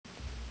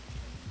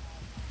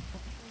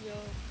Yo.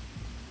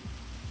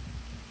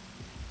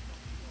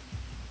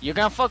 You're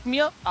gonna fuck me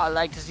up? I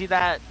like to see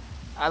that.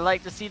 I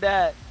like to see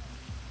that.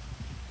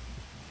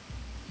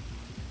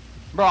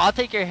 Bro, I'll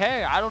take your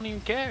hair. I don't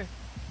even care.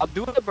 I'll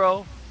do it,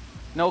 bro.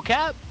 No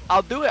cap.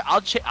 I'll do it.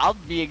 I'll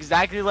be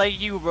exactly like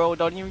you, bro.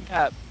 Don't even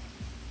cap.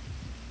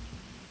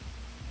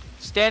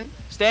 Stand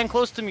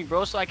close to me,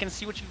 bro, so I can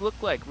see what you look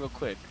like real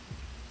quick.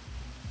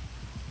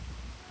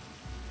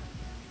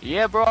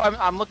 Yeah, bro.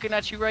 I'm looking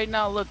at you right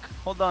now. Look.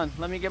 Hold on.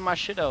 Let me get my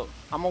shit out.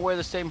 I'm gonna wear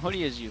the same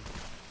hoodie as you.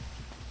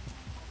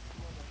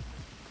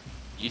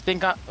 You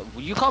think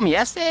you call me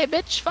essay,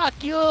 bitch?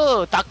 Fuck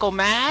you, Taco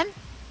Man.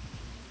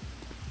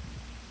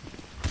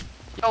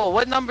 Yo,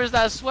 what number is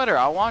that sweater?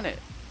 I want it.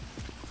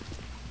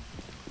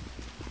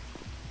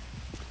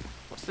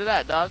 What's it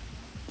at, dog?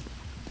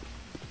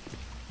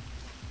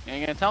 You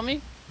ain't gonna tell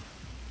me?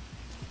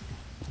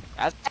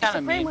 That's kind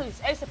of mean.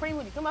 Hey, Supreme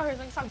Hoodie, come out here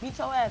so I can beat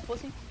your ass,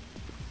 pussy.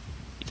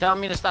 You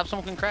telling me to stop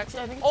smoking crack?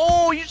 Yeah,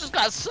 oh, you just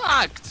got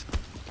socked.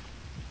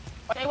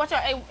 Hey, watch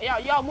out. Hey,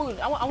 y'all move.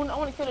 I want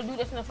to kill the dude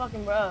that's in the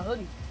fucking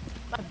hoodie.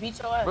 I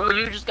beat your ass. Bro,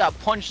 you just got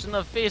punched in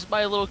the face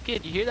by a little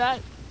kid. You hear that?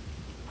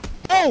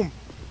 Boom!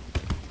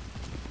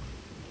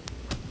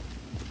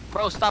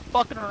 Bro, stop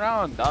fucking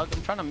around, dog.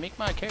 I'm trying to make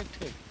my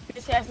character.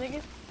 Bitch ass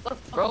nigga. Go to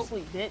fucking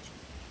sleep, bitch.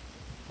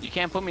 You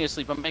can't put me to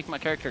sleep. I'm making my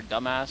character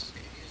dumbass.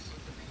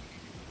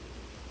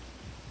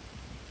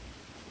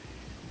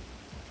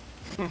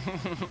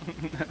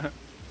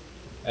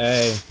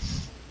 Hey.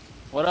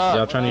 What up?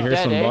 Y'all trying to hear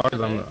some bars?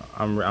 Hey.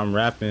 I'm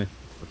rapping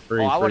for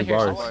free. Oh, I want to hear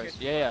bars. some bars.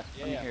 Yeah.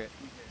 Let me hear it.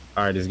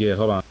 All right, it's good.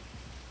 Hold on.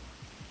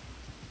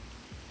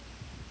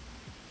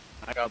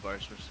 I got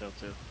bars for sale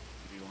too.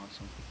 If you want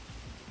some.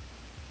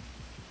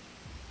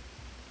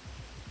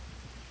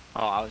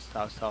 Oh, I was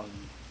telling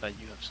him that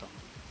you have some.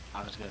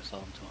 I was gonna sell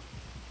them to him.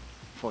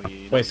 For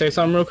you. Wait, say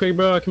something real quick,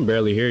 bro. I can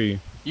barely hear you.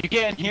 You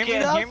can't hear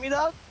me,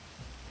 dog?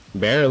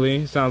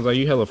 Barely. Sounds like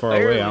you hella far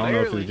away. I don't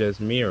know if it's just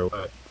me or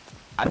what.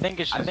 I think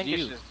it's just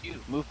you.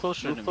 Move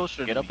closer to me.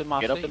 Get up in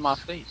my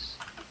face.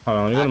 Hold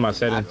on, let me go to my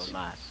settings.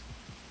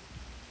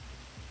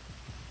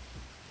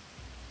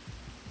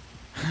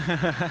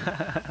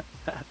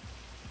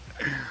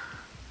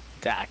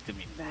 Act to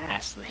me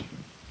nasty.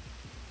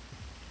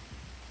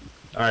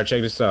 Alright,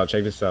 check this out.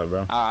 Check this out,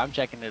 bro. I'm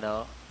checking it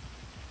out.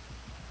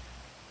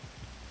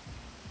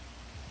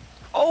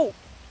 Oh!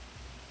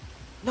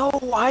 No,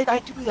 why'd I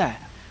do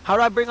that? How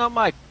do I bring up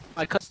my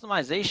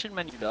customization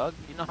menu, dog?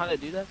 You know how to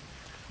do that?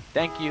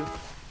 Thank you.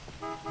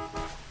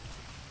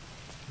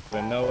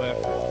 With no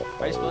effort.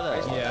 How you spell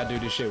that? Yeah, I do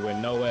this shit with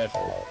no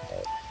effort.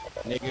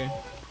 Nigga.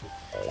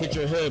 Hit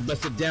your hood,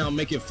 bust it down,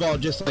 make it fall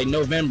just like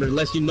November.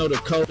 Unless you know the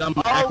code,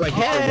 I'ma act like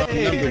it's a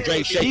wrong number.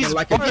 Drake shaking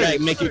like a jack,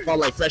 make you fall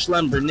like fresh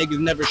lumber. Niggas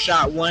never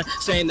shot one,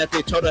 saying that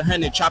they told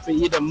 100. Chop it,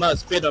 eat 'em up,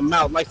 spit 'em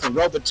out like some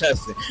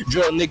Robitussin.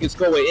 Drill niggas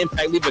go with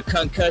impact, leave a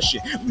concussion.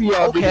 We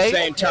all do the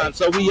same time,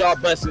 so we all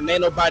bustin'.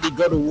 Ain't nobody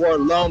go to war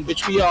alone,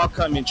 bitch, we all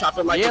coming. Chop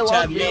it like a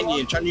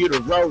Tasmanian, turn you to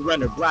road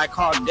runner. Black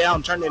Hawk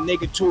down, turn a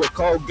nigga to a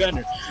cold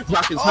gunner.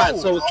 Block is hot,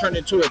 so it's turned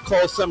into a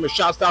cold summer.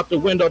 Shots out the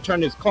window,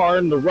 turn his car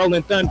into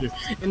rolling thunder.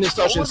 In this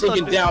ocean,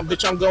 sinking down,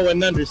 bitch, I'm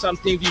going under. Some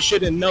things you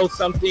shouldn't know,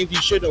 some things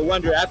you shouldn't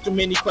wonder. Ask too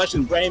many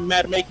questions, brain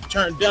matter make you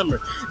turn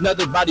dumber.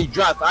 Another body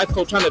drops, ice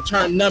cold trying to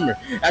turn number.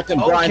 Acting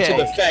blind to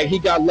the fact, he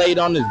got laid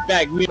on his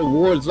back. Me in a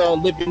war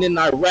zone, living in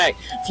Iraq.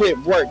 Flip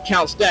work,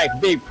 count stacks,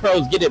 big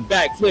pros, get it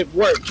back. Flip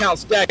work, count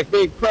stacks,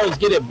 big pros,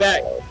 get it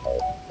back.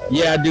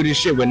 Yeah, I do this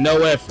shit with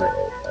no effort.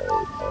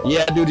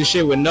 Yeah, I do this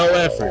shit with no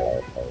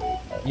effort.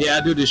 Yeah,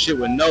 I do this shit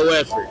with no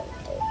effort.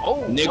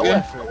 Oh, nigga. No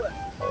effort.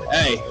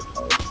 Hey.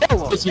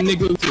 Pussy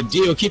nigga with the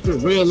deal, keep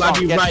it real. I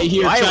be right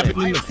here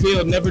trapping in the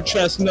field. Never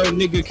trust no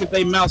nigga cause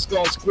they mouths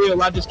gon'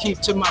 squeal. I just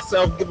keep to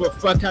myself, give a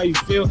fuck how you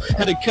feel.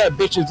 Had to cut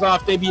bitches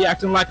off, they be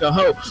acting like a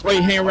hoe.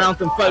 Wait, hang around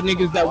them fuck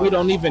niggas that we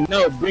don't even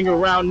know. Bring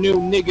around new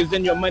niggas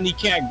and your money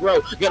can't grow.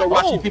 Gotta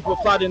watch these people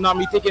plotting on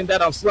me thinking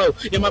that I'm slow.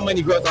 Yeah, my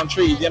money grows on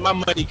trees. Yeah, my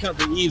money comes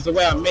in ease. The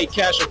way I make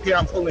cash up here,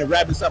 I'm pulling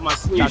rabbits up my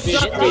sleeve.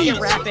 Bitch, please,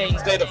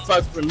 stay the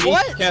fuck from me.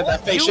 Can't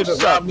that fake shit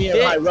around me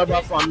and might rub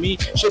off on me.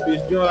 Shit be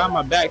doing on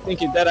my back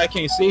thinking that I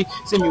can't see.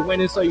 See me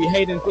winning, so you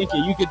hating,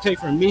 thinking you could take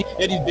from me.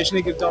 Yeah, these bitch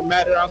niggas don't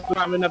matter. I'm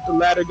climbing up the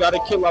ladder, gotta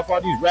kill off all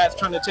these rats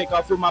trying to take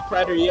off with my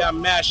platter. Yeah, I'm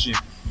mashing.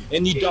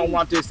 And you don't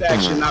want this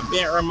action. I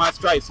been earn my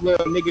stripes.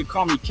 Little nigga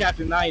call me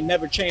captain. I ain't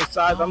never changed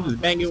sides. I'm just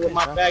banging with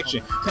my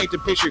faction. Take the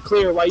picture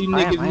clear while you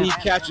niggas need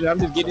catching. I'm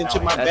just getting into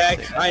my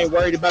bag. I ain't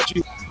worried about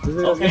you.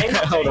 Okay.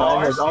 Hold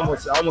on,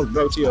 almost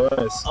broke to your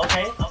ass.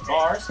 Okay.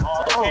 Bars.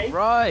 Okay. Oh,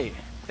 right.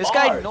 This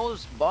guy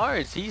knows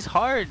bars. He's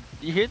hard.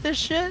 You hear this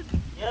shit?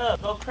 Yeah,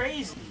 go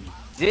crazy.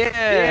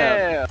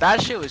 Yeah,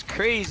 that shit was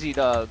crazy,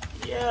 dog.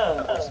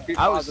 Yeah,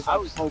 I was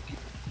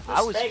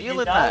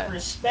feeling that.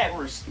 Respect.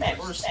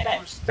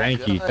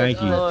 Thank you.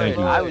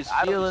 I was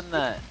feeling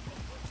that.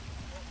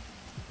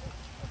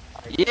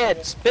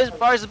 Yeah, spit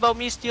bars about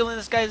me stealing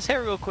this guy's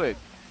hair real quick.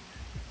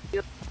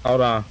 Hold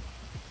on.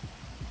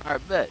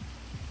 Alright, bet.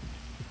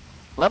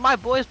 Let my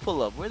boys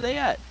pull up. Where they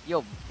at?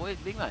 Yo, boy,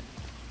 big man.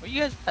 Where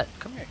you guys at?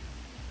 Come here.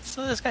 Let's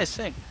let this guy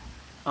sing.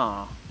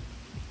 Aw.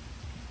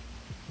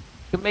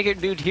 You can make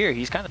it dude here.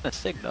 He's kind of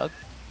sick, dog.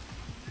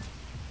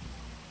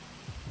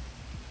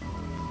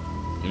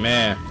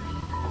 Man.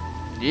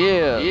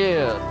 Yeah.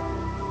 Yeah.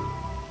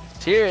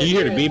 Hear it, Can you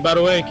hear the beat, by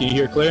the way? Can you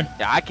hear it clear?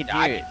 Yeah, I can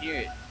hear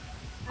it.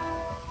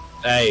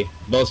 Hey,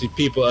 both these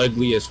people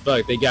ugly as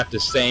fuck. They got the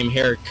same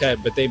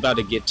haircut, but they about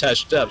to get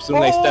touched up. Soon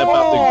they step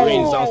out the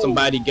green zone,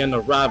 somebody gonna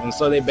rob them.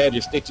 So they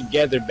better stick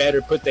together,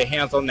 better put their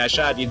hands on that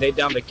shotty. They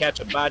down to catch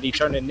a body,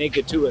 turn a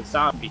nigga to a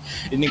zombie.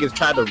 The niggas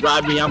try to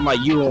rob me, I'm like,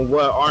 you in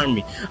what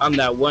army? I'm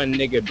that one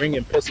nigga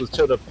bringing pistols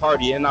to the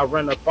party, and I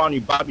run up on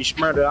you, Bobby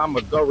Schmurder. I'ma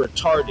go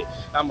retarded.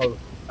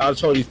 I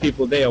told these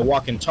people they a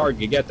walking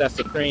target. Get that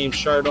Supreme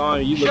shirt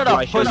on, you look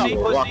like you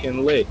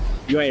walking lit.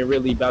 You ain't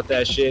really about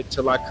that shit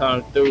till I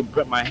come through.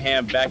 Put my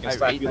hand back and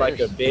slap you like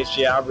a bitch.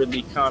 Yeah, I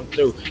really come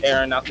through.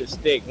 Airing out the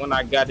stick when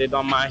I got it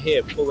on my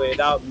hip. Pull it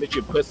out, bitch,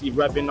 your pussy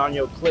rubbing on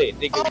your clit.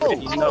 Nigga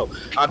already know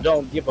I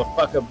don't give a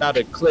fuck about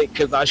a click,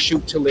 cause I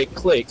shoot till it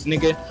clicks,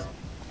 nigga.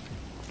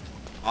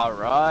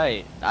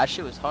 Alright. That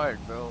shit was hard,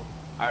 bro.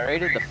 I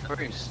rated the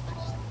first.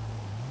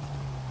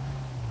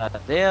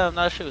 Damn,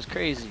 that shit was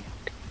crazy.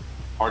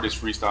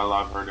 Hardest freestyle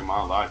I've heard in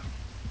my life.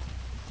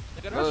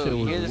 Look at that shit.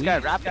 You hear this guy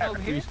rapping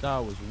over here?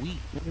 Freestyle was weak,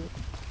 nigga.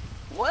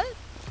 What?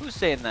 Who's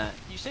saying that?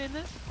 You saying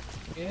this?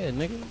 Yeah,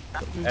 nigga.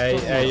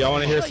 Hey, y'all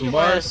wanna hear some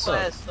bars?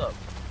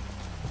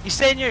 You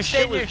saying your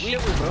shit was weak,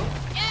 bro?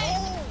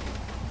 Yeah.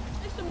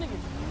 There's some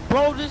niggas.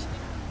 Bro, this.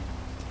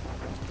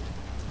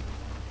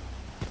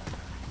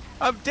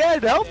 I'm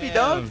dead. Help me,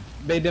 dog.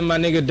 They did my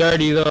nigga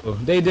dirty though.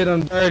 They did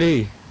him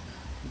dirty.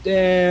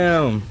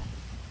 Damn.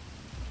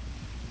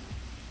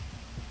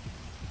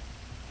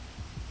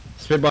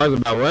 Spit bars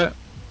about what?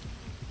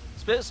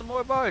 Spit some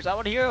more bars. I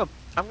want to hear them.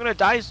 I'm gonna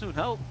die soon.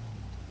 Help.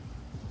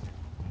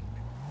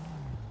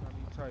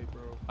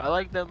 I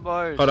like them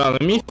bars. Hold on,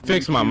 let me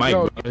fix my mic,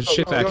 bro. This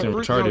shit's acting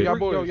retarded.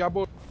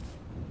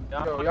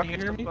 Y'all can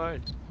hear me?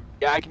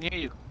 Yeah, I can hear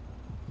you.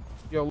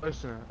 Yo,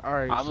 listen.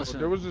 Alright, so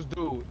there was this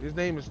dude. His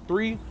name is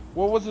 3.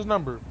 What was his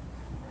number?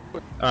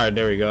 Alright,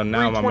 there we go.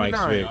 Now my mic's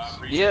fixed.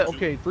 Yeah.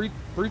 Okay,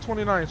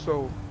 329.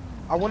 So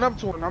I went up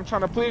to him. I'm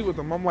trying to plead with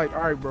him. I'm like,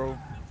 alright, bro.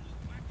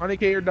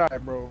 100K or die,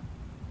 bro.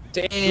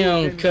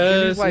 Damn,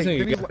 cuz this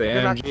nigga got the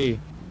MG.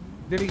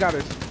 Then he got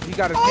his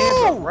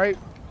hands up, right?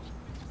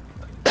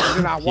 And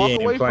then I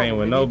walk away from him,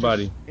 with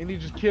nobody. And he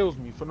just kills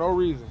me for no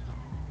reason.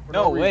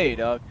 No way,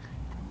 dog.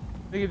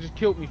 Nigga just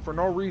killed me for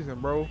no reason,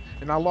 bro.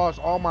 And I lost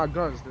all my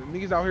guns. The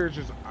niggas out here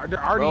just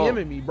they're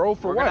already me, bro.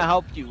 For what? We're gonna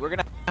help you. We're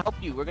gonna help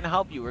you. We're gonna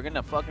help you. We're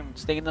gonna fucking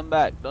sting them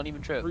back. Don't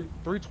even trip.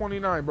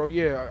 329, bro.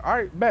 Yeah.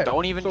 Alright, bet.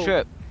 Don't even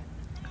trip.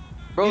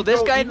 Bro,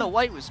 this guy in the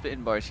white was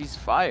spitting bars. He's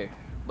fire.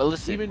 But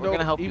listen, we're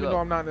gonna help you. Even though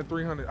I'm not in the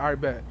 300, I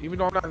bet. Even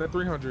though I'm not in the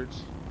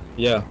 300s.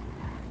 Yeah.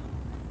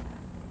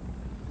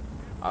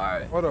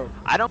 Alright. Hold up.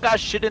 I don't got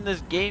shit in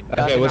this game.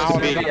 Okay, what's the I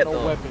beat? got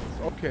no weapons.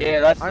 Okay. Yeah,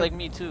 that's like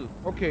me too.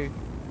 Okay.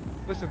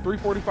 Listen,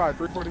 345.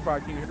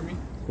 345. Can you hear me?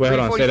 Wait, hold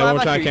on. Say that one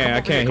more time. I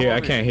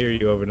I can't hear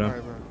you over now.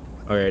 Alright, man.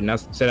 Okay, now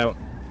say that.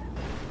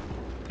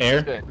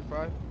 Air.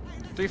 345.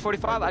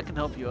 345. I can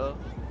help you up.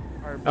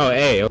 Alright, Oh,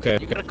 hey, okay.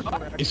 You got a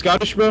car? You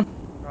Scottish, bro?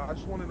 I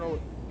just want to know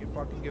if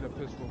I can get a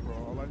pistol, bro.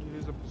 All I need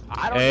is a pistol.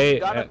 I don't even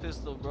got a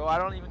pistol, bro. I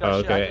don't even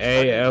got shit.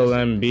 Okay,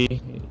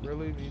 ALMB.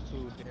 Really? Me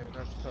too. Damn,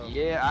 that's tough.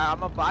 Yeah, I'm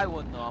gonna buy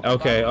one though.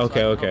 Okay.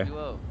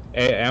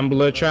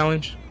 Ambula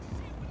challenge.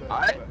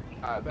 Alright,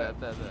 bet.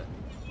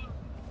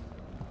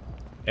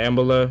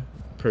 Ambula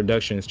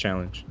Productions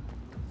challenge.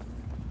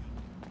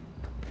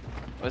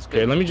 Let's go.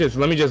 Okay, let me just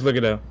look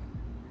it up.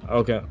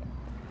 Okay.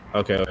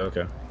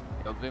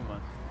 Yo, big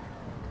man.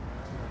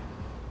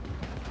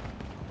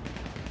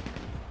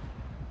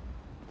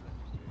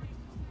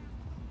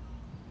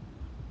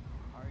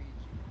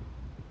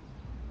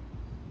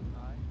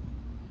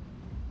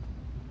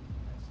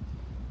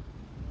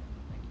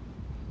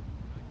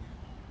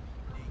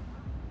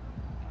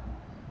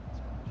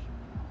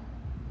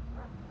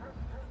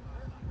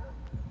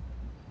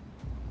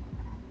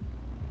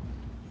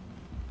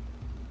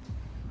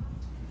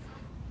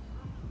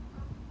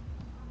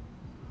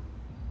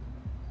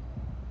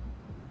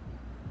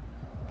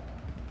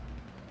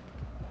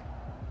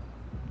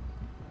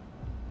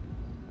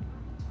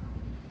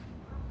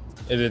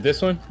 Is it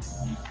this one?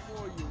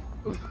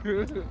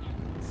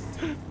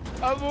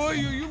 I'm on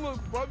you. You look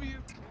bummy.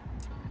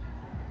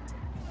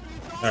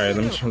 All right, let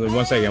me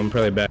 1 second. I'm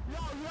probably back.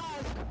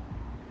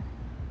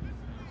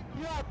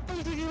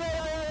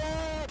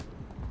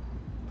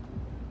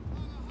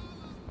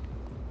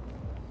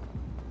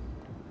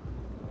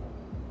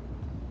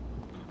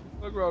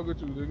 Look wrong with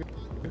you, nigga.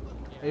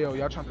 Hey, yo,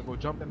 y'all trying to go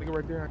jump that nigga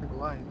right there? I ain't gonna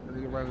lie. That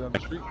nigga right down the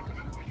street.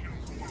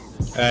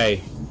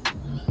 Hey,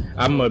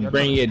 I'ma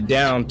bring it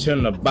down,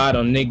 turn the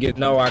bottom. Niggas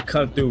know I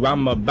come through,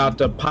 I'm about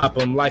to pop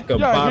them like a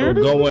bottle,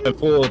 going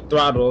full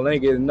throttle.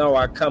 Niggas know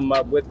I come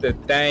up with the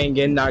thing,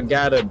 and I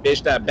got a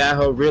bitch that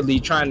battle really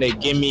trying to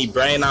give me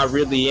brain. I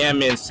really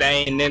am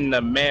insane in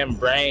the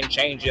membrane,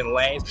 changing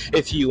lanes.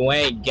 If you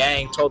ain't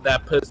gang, told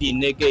that pussy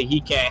nigga he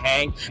can't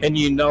hang. And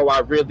you know I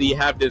really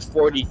have this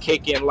 40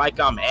 kicking like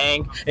I'm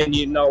Ang. And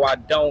you know I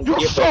don't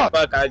give a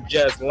fuck, I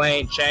just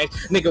lane change.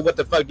 Nigga, what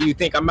the fuck do you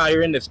think? I'm out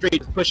here in the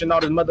streets pushing all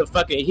this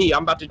motherfucking heat.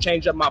 I'm about to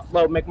change up my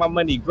flow, make my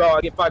money grow.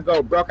 If I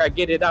go broke, I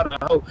get it out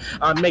of hope.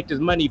 I make this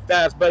money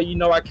fast, but you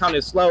know I count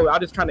it slow. I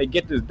just trying to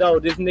get this dough.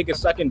 This nigga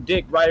sucking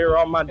dick right here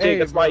on my dick. Hey,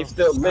 that's why he's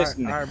still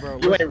listening. All right, bro,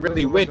 you ain't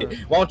really with it.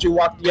 Why don't you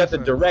walk the other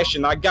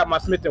direction? I got my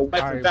Smith &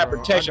 Wesson fat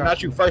protection.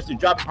 Not you first to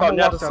drop. It's called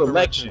now the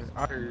selection.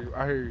 I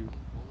hear you.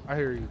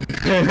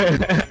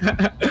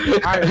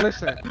 Alright,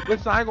 listen, I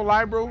ain't gonna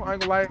lie, bro. I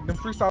ain't gonna lie. Them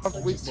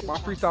freestyles weak, but my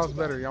freestyle's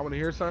better. Y'all wanna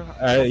hear something?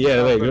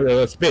 Yeah,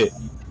 let's spit.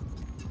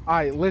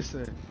 Alright,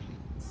 listen.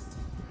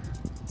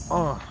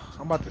 I'm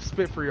about to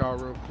spit for y'all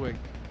real quick.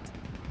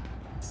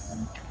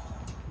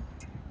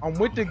 I'm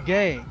with the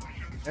gang,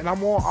 and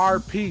I'm on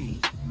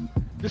RP.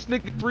 This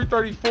nigga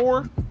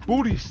 334,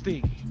 booty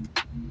stink.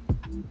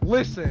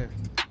 Listen,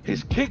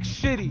 his kick's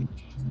shitty.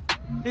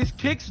 His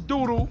kick's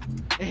doodle,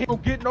 and he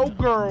don't get no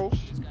girls.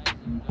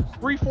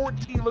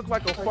 314 look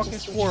like a fucking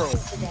squirrel.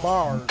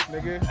 Bars,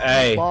 nigga.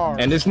 Hey, bars.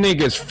 And this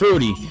nigga's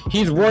fruity.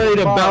 He's worried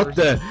about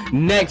the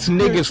next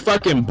nigga's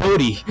fucking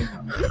booty.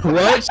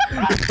 What?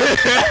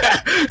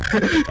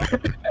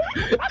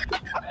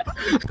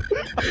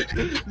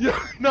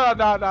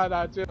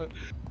 Nah, chill.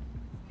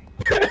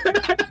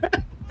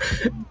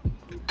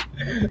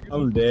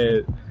 I'm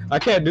dead. I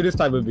can't do this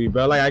type of beat,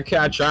 bro. Like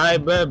I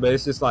tried, but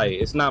it's just like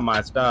it's not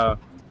my style.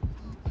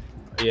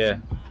 Yeah.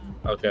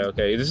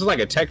 Okay. This is like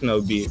a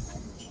techno beat.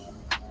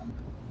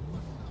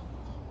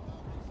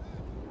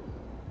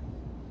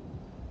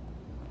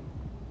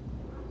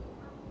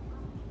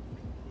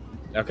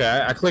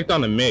 Okay, I clicked on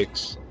the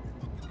mix.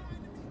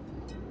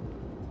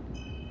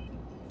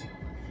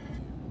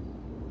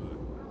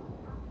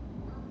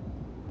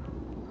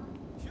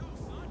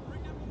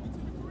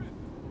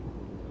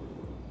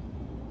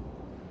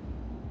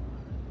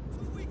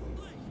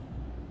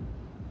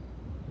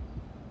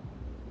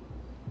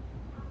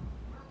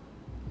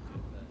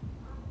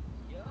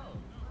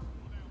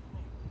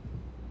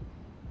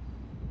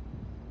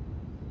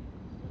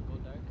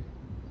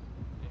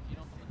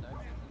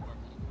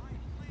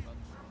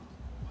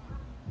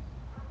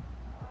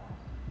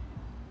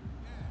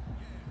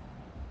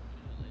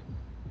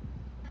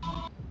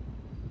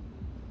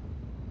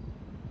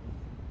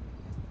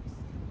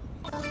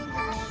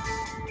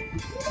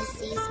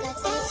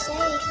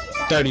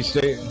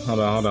 $36. Hold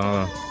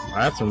on.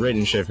 I have some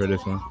written shit for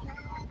this one.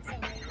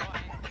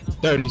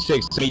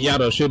 36,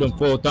 Miyato, shoot him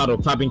full throttle,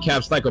 popping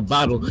caps like a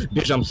bottle.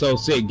 Bitch, I'm so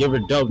sick, give her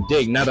dope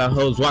dick. Now that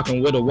hoes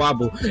walking with a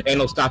wobble. Ain't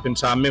no stopping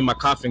till I'm in my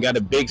coffin. Got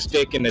a big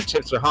stick and the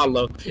tips are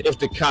hollow. If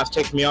the cops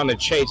take me on a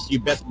chase, you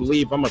best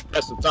believe I'ma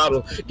press the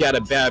throttle. Got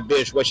a bad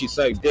bitch, where she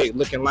suck dick,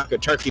 looking like a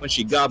turkey when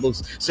she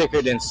gobbles.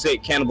 Sicker than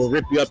sick, cannibal,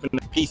 rip you up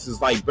into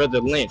pieces like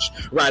Brother Lynch.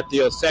 Right through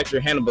your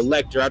sector, Hannibal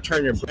Lecter. I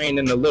turn your brain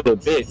into little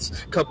bits.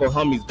 Couple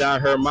homies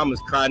died, her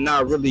mamas cried. Now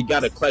I really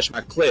gotta clutch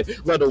my clip.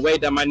 Love the way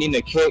that my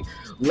Nina kick.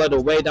 Love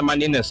the way that my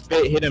Nina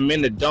spit. Hit him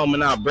in the dome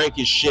and I'll break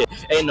his shit.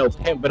 Ain't no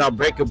pimp, but I'll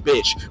break a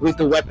bitch.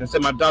 Lethal weapon,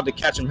 send my dog to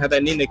catch him. Had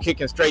that Nina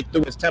kicking straight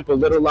through his temple.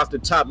 Little off the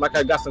top, like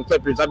I got some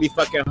clippers. I be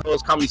fucking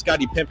hoes, call me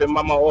Scotty Pimpin'.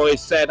 Mama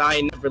always said I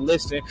ain't never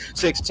listen.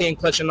 16,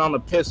 clutching on a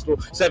pistol.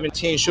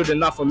 17,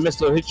 shooting off a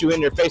missile. Hit you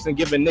in your face and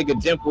give a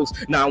nigga dimples.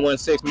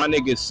 916, my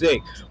nigga's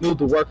sick. Move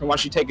to work and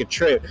watch you take a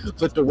trip.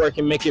 Flip to work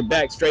and make it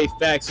back, straight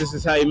facts. This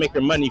is how you make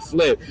your money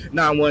flip.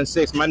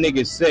 916, my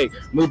nigga's sick.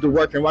 Move to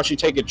work and watch you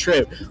take a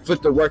trip.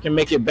 Flip to work and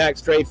make it back,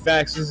 straight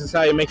facts. This is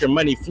how you make your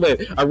money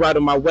flip. I ride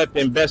on my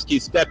weapon, best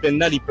keep stepping.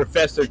 Nutty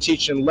professor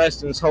teaching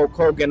lessons. Hulk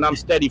Hogan, I'm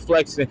steady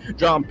flexing.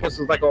 Drawing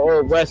pistols like an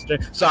old western.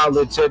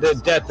 Solid to the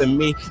death of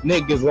me.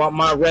 Niggas want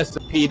my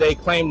recipe. They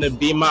claim to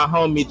be my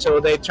homie till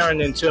they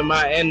turn into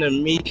my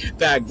enemy.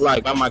 Fact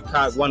like I'm my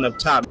cock, one up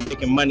top,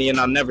 making money and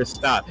I'll never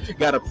stop.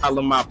 Got a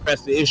problem, I'll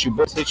press the issue.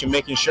 Books hit you,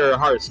 making sure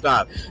heart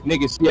stop.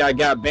 Niggas see I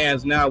got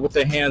bands now with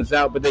their hands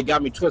out, but they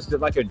got me twisted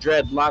like a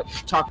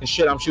dreadlock. Talking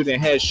shit, I'm shooting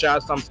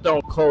headshots. I'm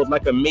stone cold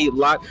like a meat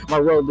lock. My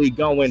rollie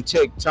going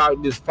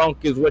TikTok. This funk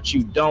is what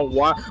you don't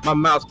want. My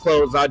mouth's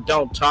closed, I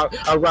don't talk.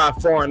 I ride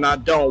foreign, I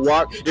don't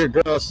walk. Your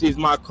girl sees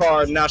my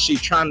car, now she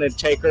trying to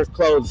take her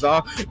clothes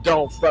off.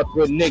 Don't fuck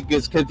with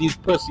niggas, cause these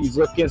pussies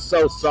looking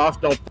so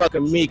soft. Don't fuck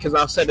with me, cause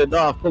I'll set it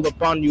off. Pull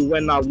up on you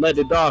when I let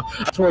it off.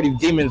 I swear these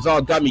demons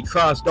all got me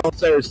crossed. Don't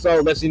say her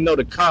soul, lets you know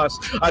the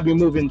cost. I be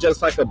moving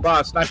just like a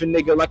boss. Sniping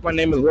nigga like my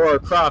name is Laura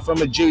Croft.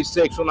 I'm a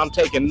G6 when I'm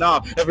taking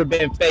off. Ever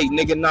been fake,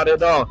 nigga, not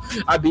at all.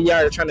 I be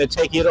out here trying to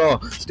take it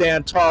all.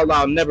 Stand tall,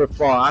 I'll never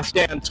fall. I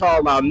stand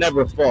tall, I'll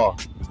never fall.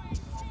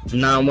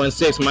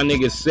 916, my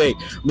nigga's sick.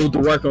 Move to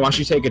work and watch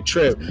you take a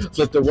trip.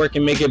 Flip the work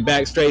and make it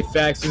back, straight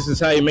facts. This is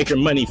how you make your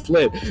money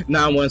flip.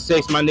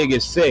 916, my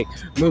nigga's sick.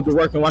 Move to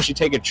work and watch you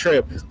take a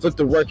trip. Flip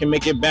the work and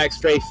make it back,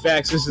 straight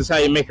facts. This is how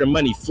you make your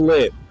money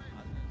flip.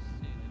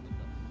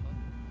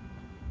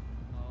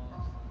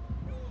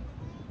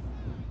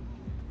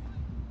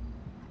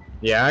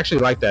 Yeah, I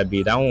actually like that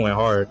beat. That one went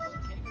hard.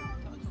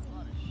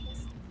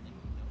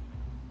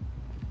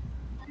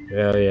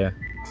 Hell yeah.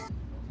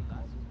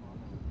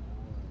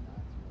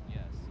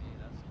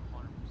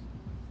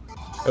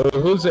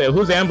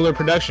 Who's Ambler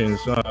Productions?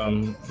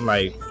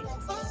 Like,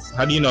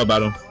 how do you know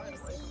about him?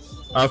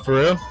 Oh, for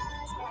real?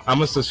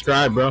 I'ma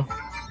subscribe, bro.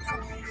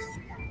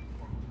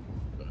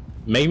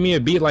 Make me a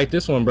beat like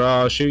this one, bro.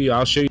 I'll show you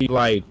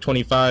like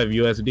 25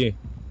 USD.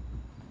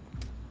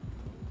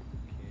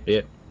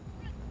 Yeah.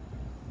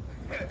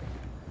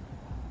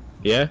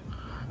 Yeah.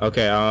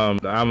 Okay. I'm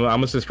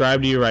gonna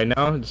subscribe to you right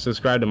now.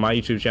 Subscribe to my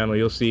YouTube channel.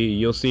 You'll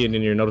see it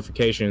in your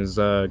notifications.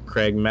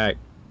 Craig Mack.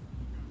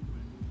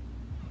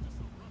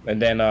 And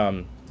then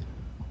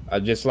I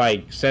just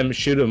like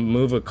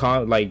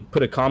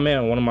put a comment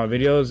on one of my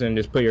videos and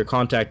just put your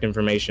contact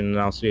information and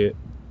I'll see it.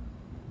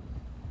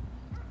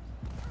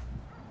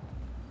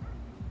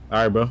 All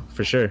right, bro,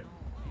 for sure.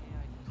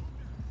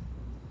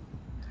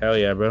 Hell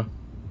yeah, bro.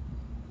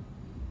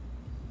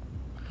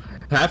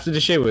 Half of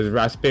the shit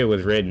I spit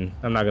was written.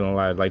 I'm not gonna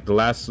lie. Like the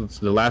last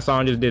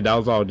song I just did, that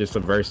was all just a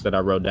verse that I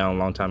wrote down a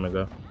long time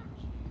ago.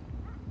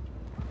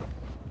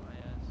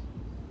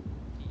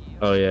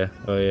 Oh yeah,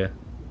 oh yeah.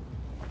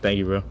 Thank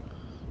you, bro.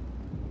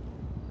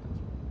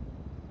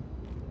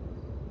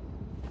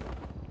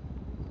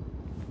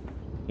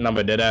 No,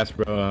 but dead ass,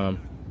 bro.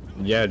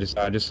 Yeah, just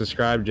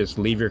subscribe. Just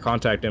leave your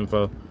contact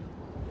info.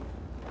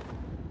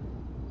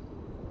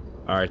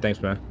 All right,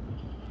 thanks, man.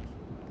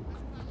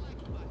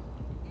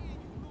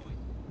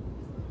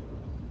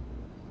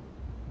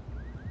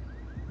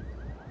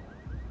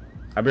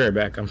 I'll be right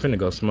back. I'm finna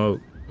go smoke.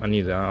 I'm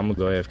gonna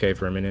go AFK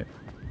for a minute.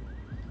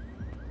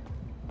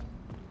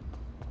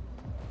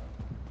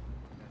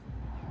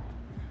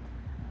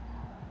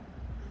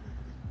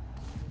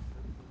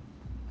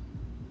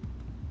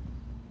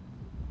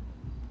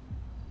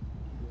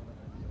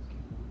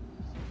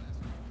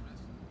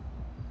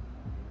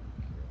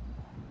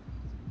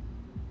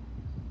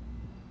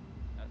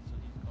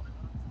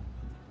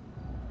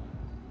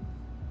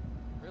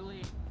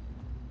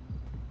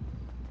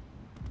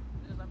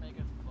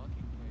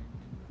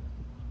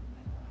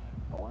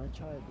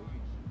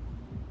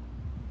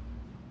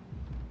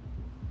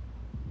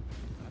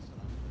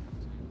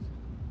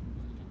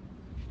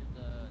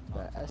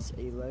 That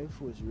SA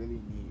life was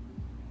really neat.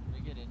 We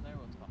get in there,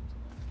 we'll talk to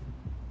them.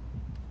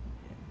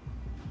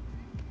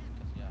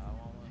 Cause yeah, I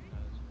want one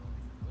as well.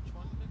 Which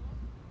one, big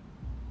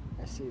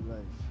one? SA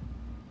life.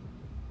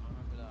 I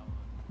remember that one.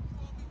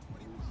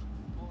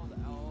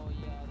 Oh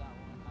yeah, that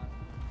one.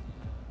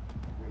 Yeah.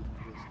 Great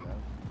this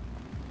stuff.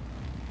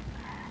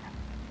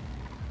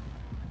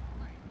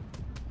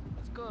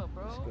 What's good,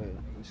 bro? What's good?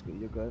 What's good?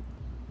 You're good?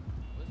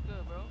 What's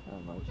good, bro?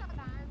 Not much. You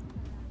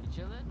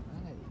chillin'?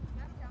 Hi.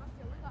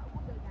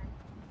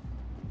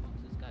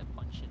 This guy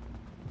punching.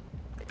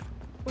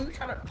 Who you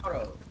trying to hold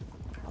up?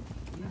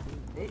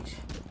 Bitch.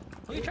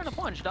 Who you trying to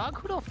punch, dog?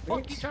 Who the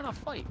fuck you trying to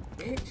fight?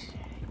 Bitch.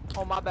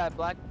 Oh, my bad,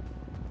 Black.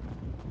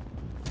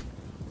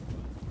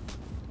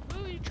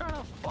 Who you trying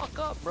to fuck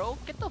up, bro?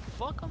 Get the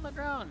fuck on the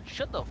ground.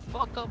 Shut the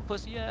fuck up,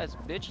 pussy ass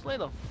bitch. Lay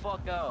the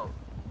fuck out,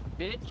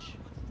 bitch.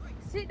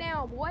 Sit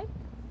down, boy.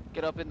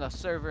 Get up in the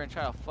server and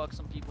try to fuck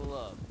some people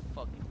up.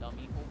 Fucking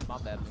dummy. Oh, my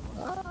bad, big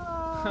one.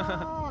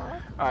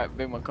 Alright,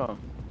 big one, come.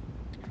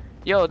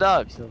 Yo,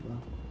 dog.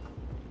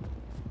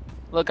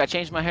 Look, I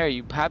changed my hair.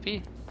 You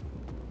happy?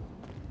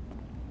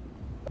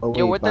 Oh, wait,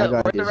 yo, where'd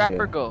the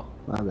rapper go?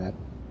 My bad.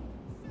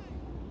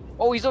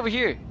 Oh, he's over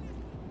here.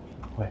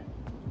 Where?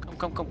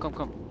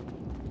 Come.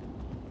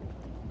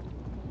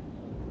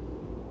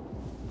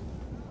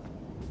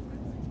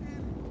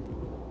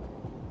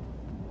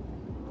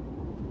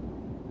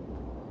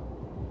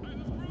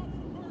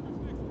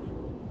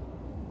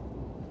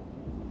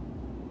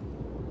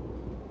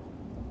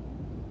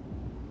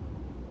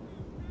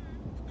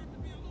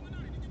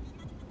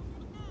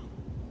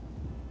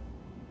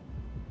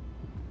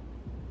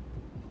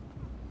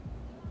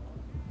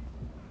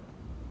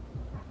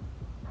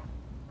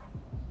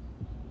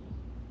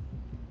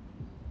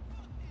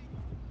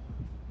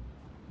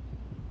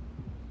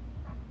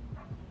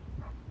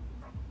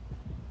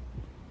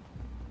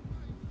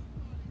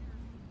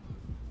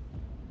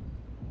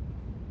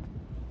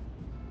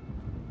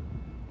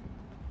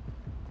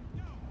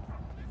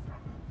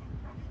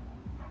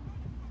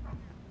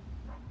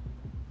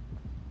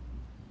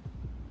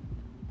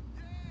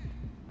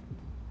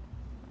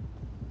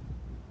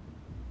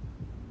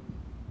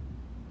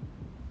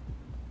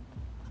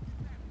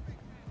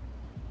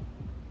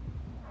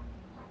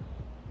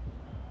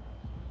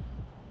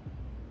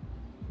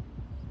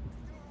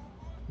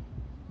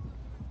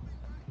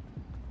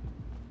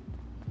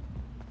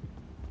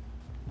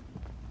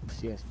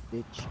 Yes,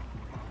 bitch.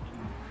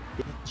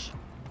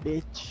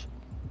 Bitch.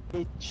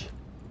 Bitch.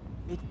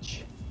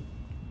 Bitch.